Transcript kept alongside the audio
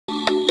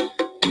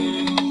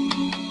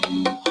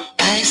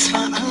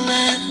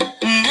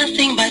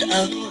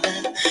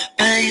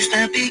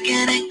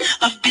beginning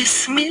of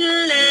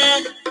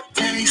Bismillah.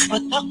 Taste for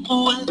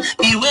taqwa,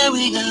 beware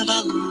of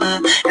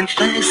Allah, and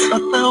thirst for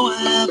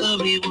the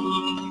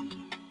reward.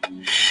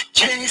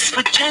 Chase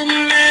for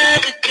Jannah,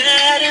 the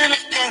garden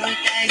of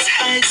paradise.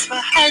 Highs for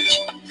Hajj,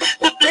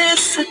 the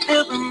blessed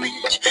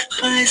pilgrimage.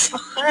 Highs for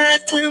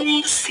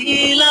Khatam, the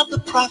seal of the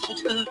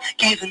prophethood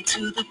given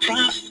to the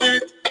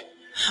prophet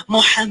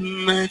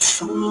Muhammad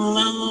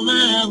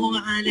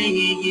sallallahu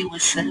alayhi wa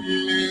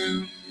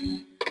sallam.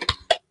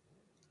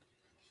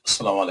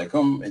 Assalamu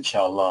alaikum,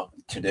 inshallah.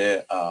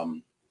 Today,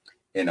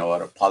 in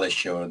our Polish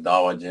show,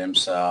 Dawa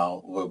James,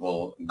 we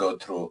will go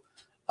through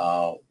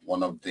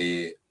one of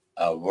the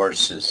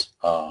verses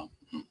of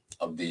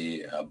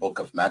the book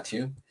of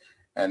Matthew.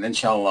 And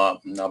inshallah,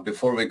 now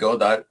before we go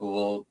that, we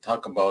will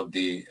talk about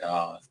the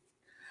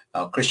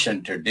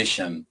Christian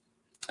tradition.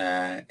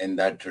 In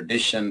that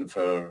tradition,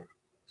 for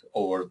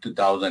over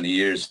 2,000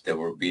 years, they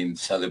were being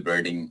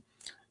celebrating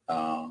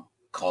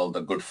called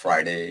the Good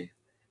Friday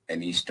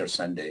and Easter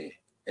Sunday.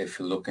 If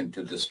you look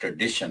into this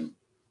tradition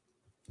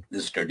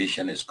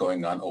is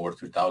going on over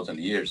 2,000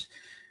 years.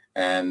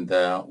 And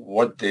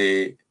what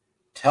they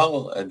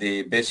tell,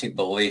 the basic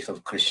belief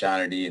of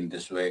Christianity in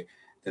this way,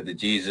 that the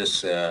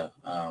Jesus,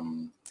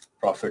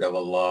 prophet of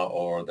Allah,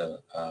 or the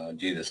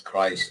Jesus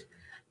Christ,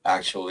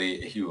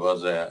 actually, he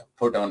was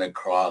put on a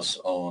cross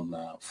on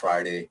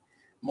Friday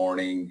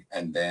morning,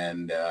 and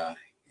then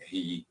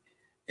he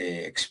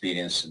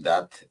experienced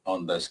death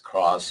on this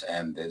cross,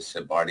 and his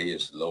body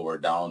is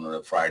lowered down on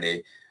a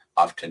Friday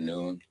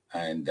afternoon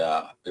and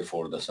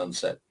before the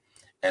sunset.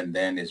 And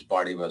then his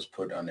body was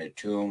put on a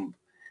tomb,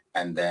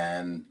 and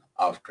then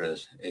after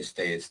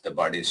the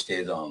body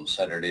stays on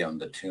Saturday on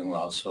the tomb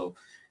also,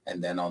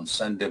 and then on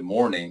Sunday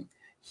morning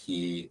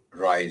he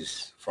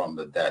rises from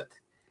the death.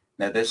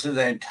 Now this is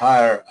the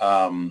entire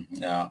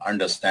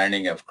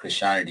understanding of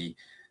Christianity,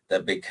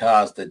 that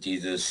because that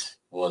Jesus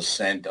was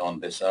sent on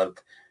this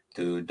earth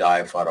to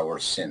die for our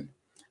sin,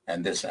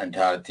 and this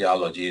entire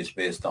theology is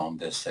based on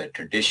this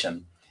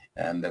tradition.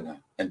 And the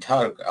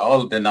entire,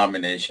 all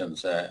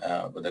denominations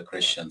with the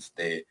Christians,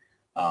 they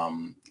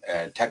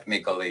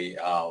technically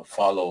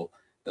follow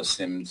the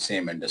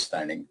same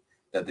understanding,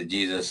 that the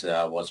Jesus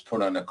was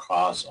put on a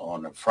cross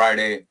on a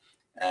Friday,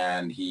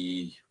 and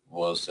he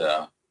was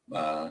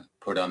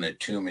put on a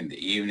tomb in the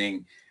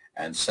evening,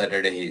 and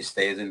Saturday he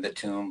stays in the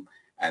tomb,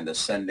 and the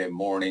Sunday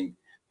morning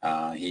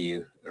he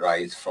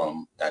rises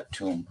from that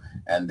tomb.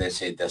 And they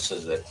say this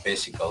is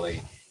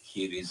basically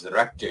he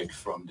resurrected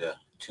from the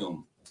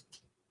tomb.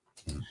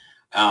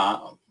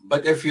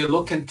 But if you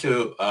look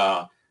into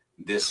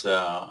this,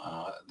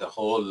 the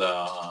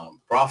whole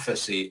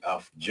prophecy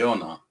of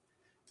Jonah,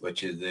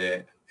 which is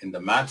in the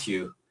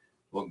Matthew,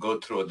 we'll go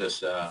through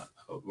this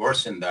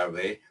verse in that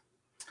way.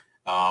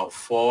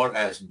 For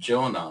as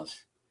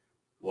Jonas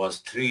was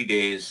 3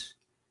 days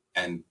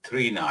and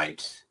 3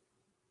 nights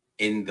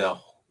in the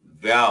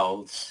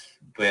whale's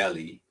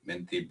belly,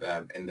 in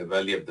the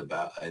belly of the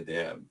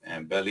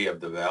belly of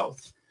the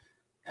whales,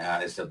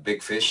 is a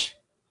big fish.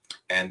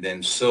 And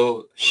then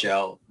so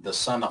shall the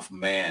Son of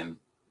Man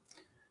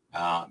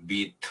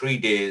be 3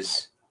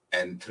 days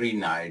and 3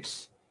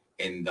 nights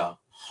in the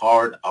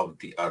heart of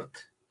the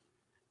earth,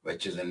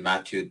 which is in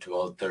Matthew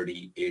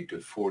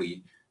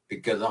 12:38-40,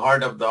 because the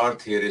heart of the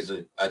earth here is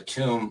a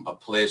tomb, a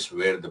place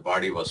where the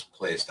body was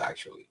placed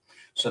actually.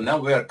 So now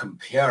we are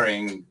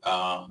comparing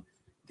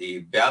the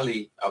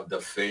belly of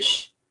the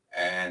fish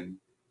and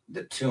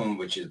the tomb,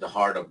 which is the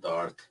heart of the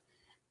earth.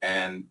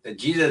 And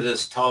Jesus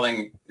is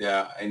telling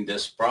in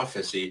this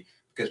prophecy,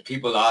 because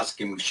people ask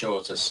him, show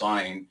us a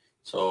sign.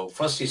 So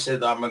first he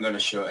said, I'm not going to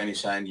show any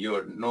sign.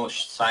 No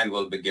sign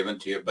will be given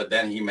to you. But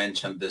then he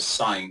mentioned this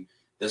sign.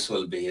 This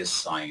will be his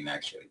sign,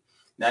 actually.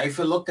 Now, if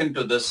you look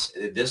into this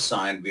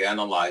sign, we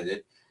analyze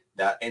it,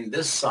 that in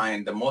this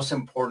sign, the most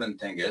important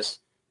thing is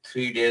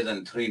 3 days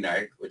and 3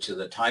 nights, which is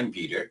a time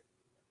period,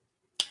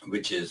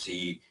 which is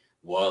he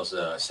was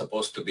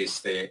supposed to be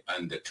stay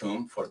in the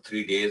tomb for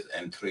 3 days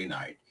and 3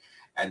 nights.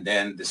 And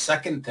then the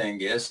second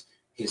thing is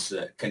his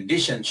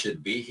condition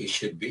should be, he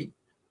should be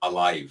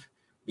alive,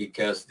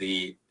 because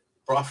the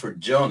prophet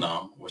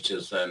Jonah, which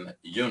is an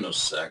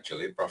Jonas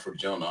actually, prophet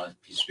Jonah,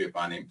 peace be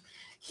upon him,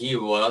 he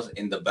was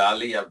in the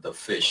belly of the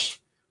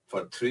fish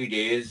for 3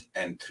 days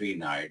and 3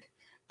 nights.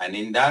 And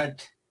in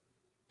that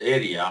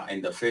area,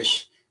 in the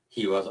fish,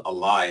 he was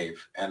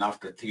alive. And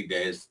after 3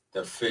 days,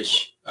 the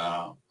fish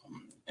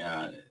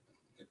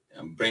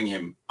bring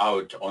him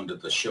out onto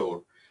the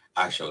shore,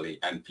 actually,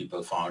 and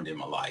people found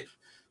him alive.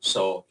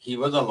 So he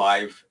was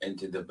alive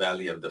into the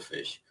belly of the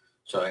fish.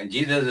 So, and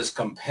Jesus is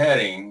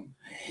comparing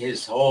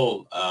his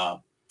whole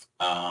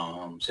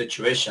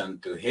situation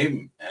to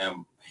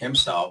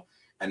himself,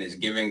 and is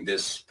giving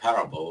this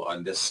parable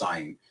and this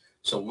sign.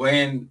 So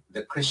when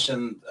the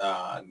Christian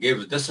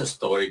gives this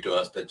story to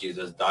us, that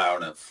Jesus died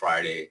on a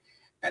Friday,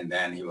 and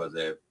then he was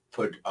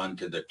put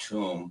onto the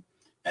tomb,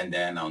 and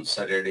then on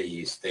Saturday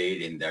he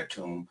stayed in that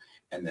tomb,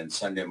 and then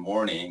Sunday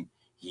morning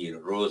he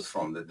rose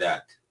from the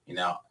dead.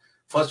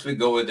 First we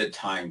go with the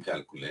time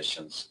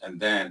calculations, and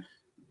then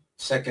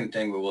Second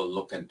thing, we will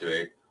look into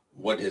it,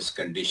 what his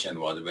condition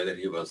was, whether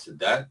he was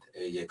dead,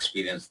 he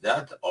experienced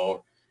death,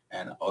 or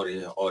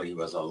he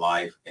was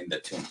alive in the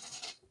tomb.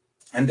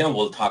 And then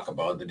we'll talk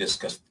about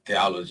discuss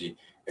theology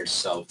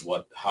itself,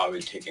 how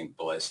it's taking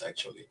place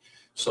actually.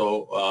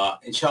 So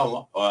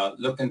inshallah,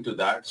 look into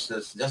that. So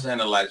just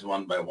analyze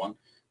one by one.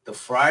 The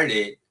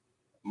Friday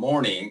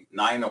morning,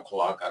 9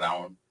 o'clock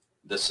around,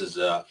 this is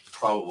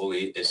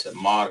probably, it's a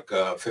Mark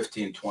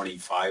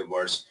 15:25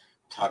 verse,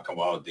 talk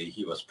about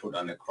he was put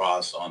on the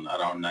cross on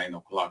around 9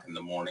 o'clock in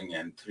the morning,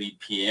 and 3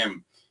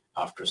 p.m.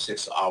 after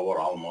 6 hour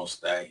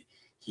almost,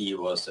 he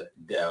was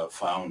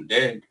found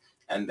dead.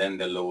 And then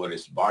they lower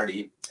his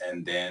body,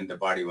 and then the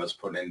body was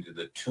put into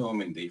the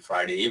tomb in the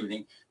Friday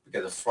evening,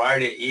 because the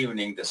Friday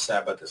evening, the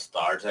Sabbath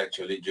starts.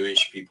 Actually,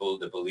 Jewish people,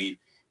 they believe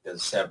that the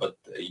Sabbath,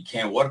 you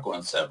can't work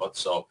on Sabbath,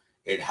 so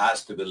it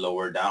has to be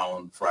lowered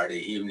down Friday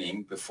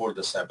evening before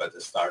the Sabbath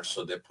starts.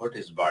 So they put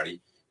his body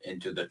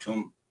into the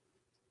tomb,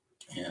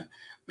 yeah,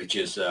 which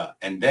is,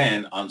 and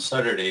then on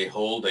Saturday,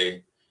 whole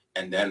day,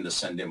 and then the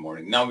Sunday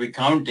morning. Now we're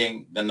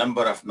counting the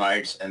number of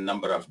nights and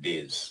number of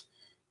days.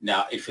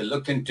 Now, if you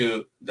look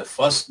into the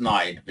first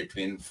night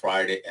between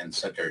Friday and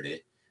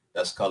Saturday,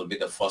 that's called be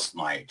the first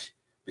night,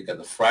 because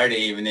the Friday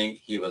evening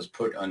he was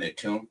put on a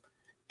tomb,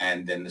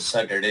 and then the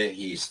Saturday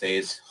he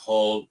stays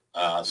whole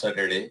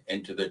Saturday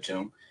into the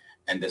tomb,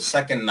 and the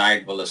second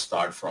night will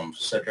start from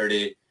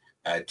Saturday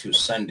to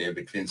Sunday,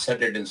 between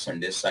Saturday and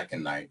Sunday,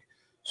 second night.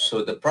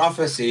 So the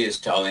prophecy is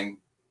telling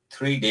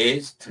 3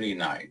 days, 3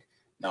 nights.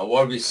 Now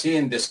what we see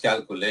in this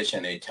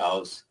calculation, it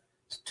tells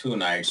 2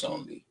 nights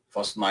only,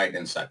 first night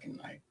and second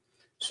night.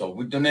 So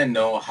we do not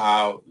know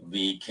how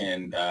we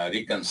can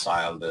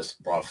reconcile this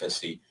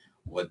prophecy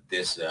with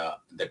this,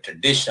 the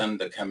tradition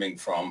that coming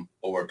from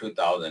over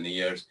 2,000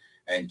 years,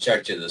 and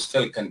churches are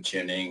still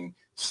continuing,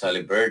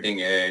 celebrating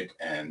it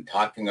and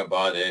talking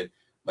about it,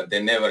 but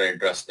they never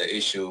address the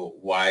issue,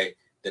 why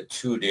the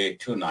 2 day,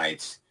 2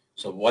 nights.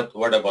 So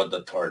what about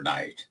the third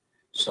night?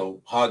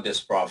 So how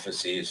this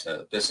prophecy is,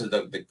 this is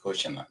the big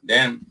question.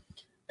 Then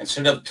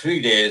instead of 3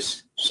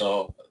 days,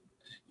 so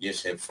you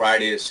say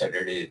Friday,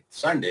 Saturday,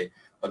 Sunday,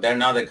 but they're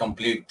not a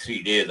complete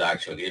 3 days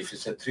actually. If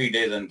it's a 3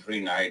 days and 3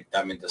 nights,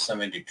 that means the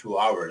 72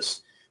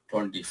 hours,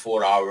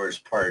 24 hours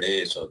per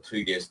day. So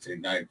 3 days, 3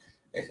 nights.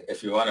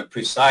 If you want to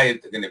precise,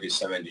 it's going to be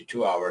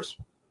 72 hours.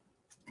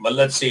 But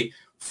let's see,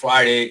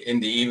 Friday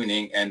in the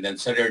evening, and then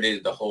Saturday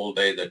is the whole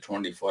day, the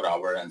 24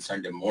 hour, and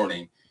Sunday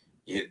morning,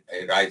 it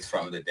rise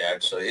from the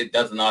dead. So it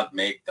does not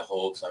make the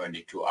whole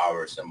 72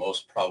 hours, and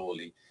most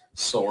probably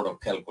sort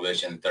of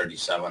calculation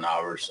 37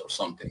 hours or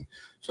something.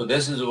 So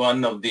this is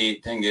one of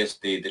the thing is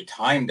the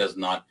time does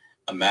not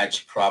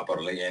match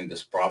properly in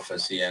this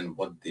prophecy and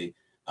what the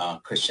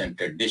Christian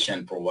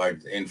tradition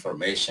provides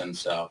information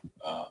of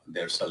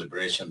their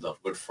celebrations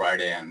of Good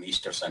Friday and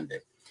Easter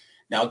Sunday.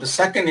 Now, the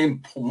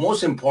second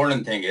most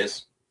important thing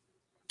is,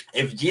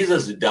 if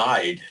Jesus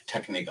died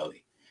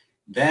technically,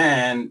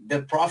 then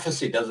the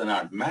prophecy does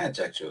not match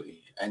actually.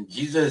 And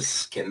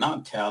Jesus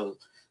cannot tell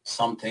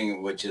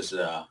something which is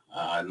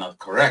not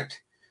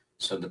correct.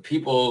 So the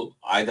people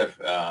either,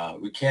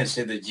 we can't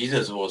say that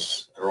Jesus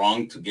was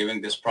wrong to giving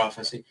this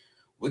prophecy.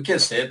 We can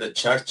say the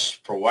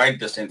church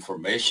provide this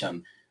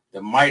information. They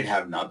might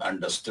have not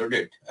understood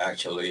it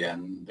actually,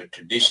 and the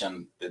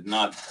tradition did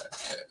not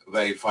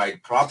verify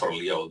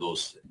properly all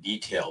those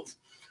details.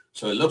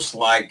 So it looks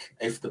like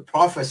if the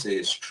prophecy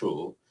is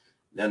true,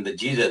 then the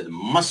Jesus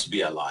must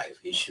be alive.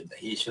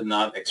 He should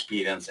not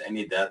experience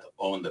any death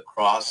on the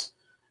cross.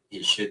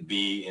 He should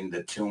be in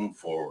the tomb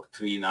for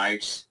 3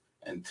 nights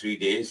and 3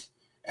 days.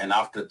 And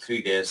after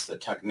 3 days,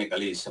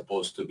 technically is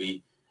supposed to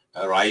be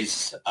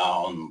rise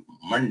on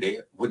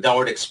Monday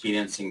without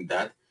experiencing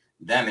that.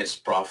 Then his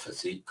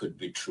prophecy could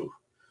be true.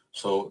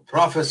 So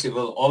prophecy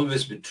will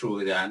always be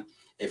true then.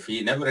 If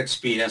he never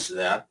experienced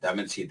that, that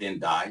means he didn't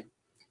die,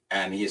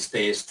 and he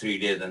stays 3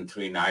 days and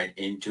 3 nights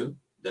into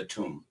the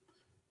tomb.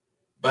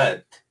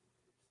 But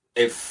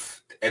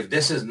if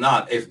this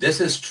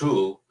is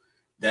true,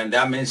 then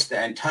that means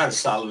the entire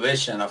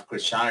salvation of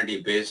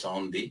Christianity based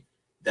on the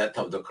death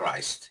of the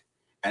Christ.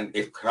 And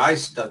if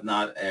Christ does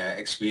not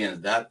experience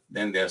that,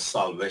 then their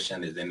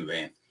salvation is in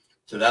vain.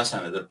 So that's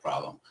another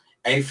problem.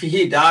 And if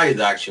he dies,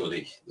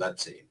 actually,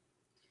 let's say,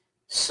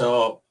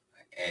 so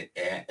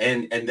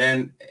and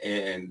then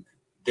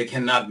they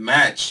cannot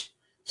match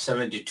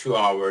 72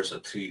 hours or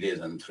 3 days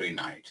and 3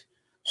 nights.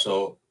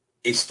 So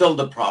it's still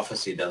the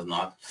prophecy does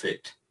not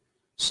fit.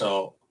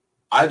 So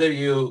either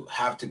you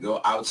have to go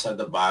outside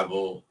the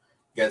Bible,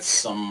 get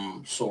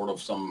some sort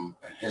of some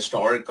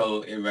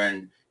historical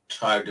event,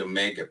 try to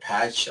make a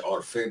patch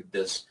or fit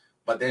this,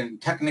 but then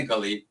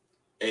technically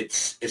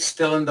it's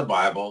still in the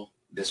Bible.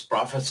 This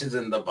prophecy is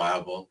in the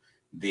Bible.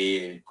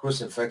 The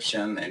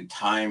crucifixion and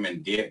time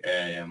and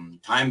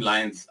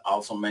timelines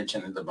also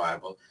mentioned in the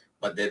Bible,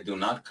 but they do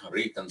not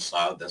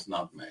reconcile, does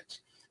not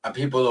match. And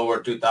people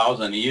over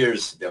 2,000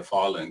 years, they're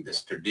following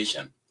this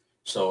tradition.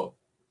 So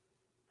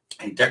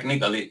And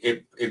technically,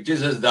 if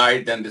Jesus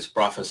died, then this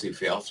prophecy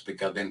fails,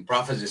 because then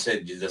prophecy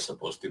said Jesus is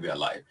supposed to be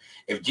alive.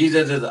 If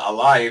Jesus is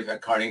alive,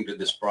 according to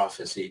this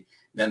prophecy,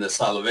 then the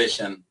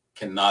salvation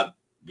cannot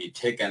be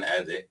taken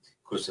as a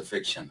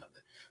crucifixion.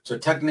 So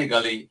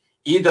technically,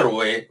 either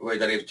way,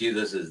 whether if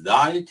Jesus is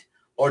died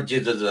or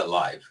Jesus is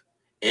alive,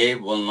 A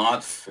will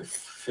not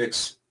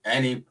fix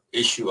any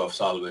issue of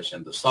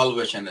salvation. The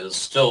salvation is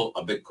still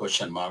a big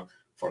question mark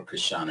for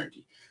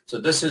Christianity. So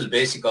this is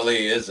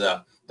basically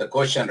the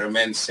question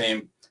remains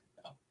same.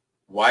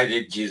 Why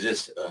did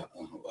Jesus,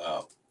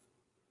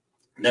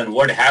 then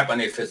what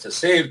happened if it's a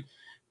saved?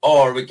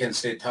 Or we can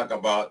say, talk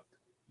about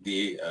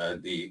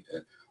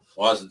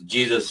was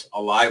Jesus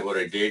alive or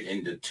dead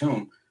in the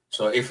tomb?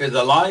 So if he's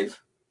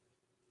alive,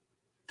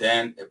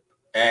 then,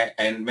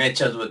 and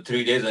matches with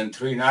 3 days and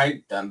 3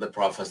 nights, then the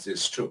prophecy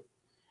is true.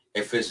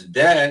 If it's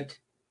dead,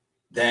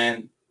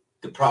 then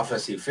the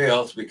prophecy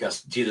fails,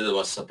 because Jesus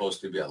was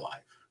supposed to be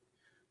alive.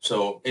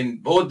 So in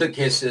both the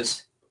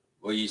cases,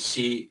 we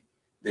see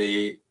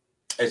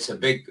it's a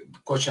big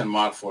question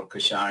mark for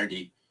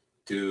Christianity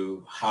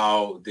to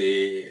how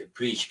they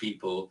preach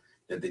people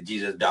that the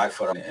Jesus died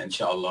for.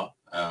 Inshallah,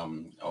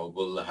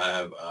 we'll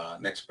have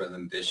next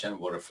presentation.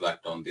 We'll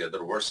reflect on the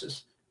other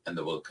verses, and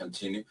then we'll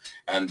continue.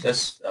 And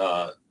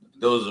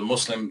those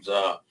Muslims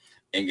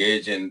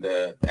engage in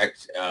the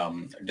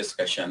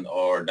discussion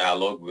or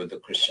dialogue with the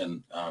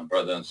Christian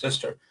brother and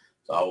sister.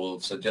 So I will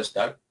suggest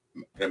that.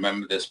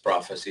 Remember this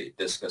prophecy,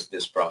 discuss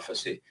this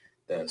prophecy,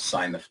 the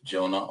sign of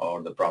Jonah,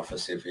 or the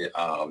prophecy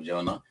of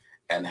Jonah,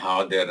 and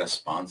how their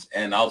response,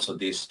 and also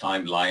these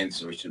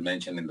timelines which is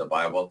mentioned in the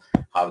Bible,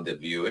 how they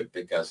view it,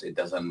 because it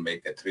doesn't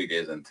make a 3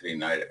 days and 3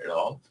 nights at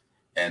all.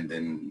 And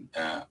then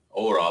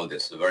overall,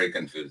 this is very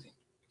confusing.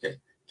 Okay,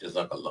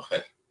 Jazakallah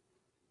khair.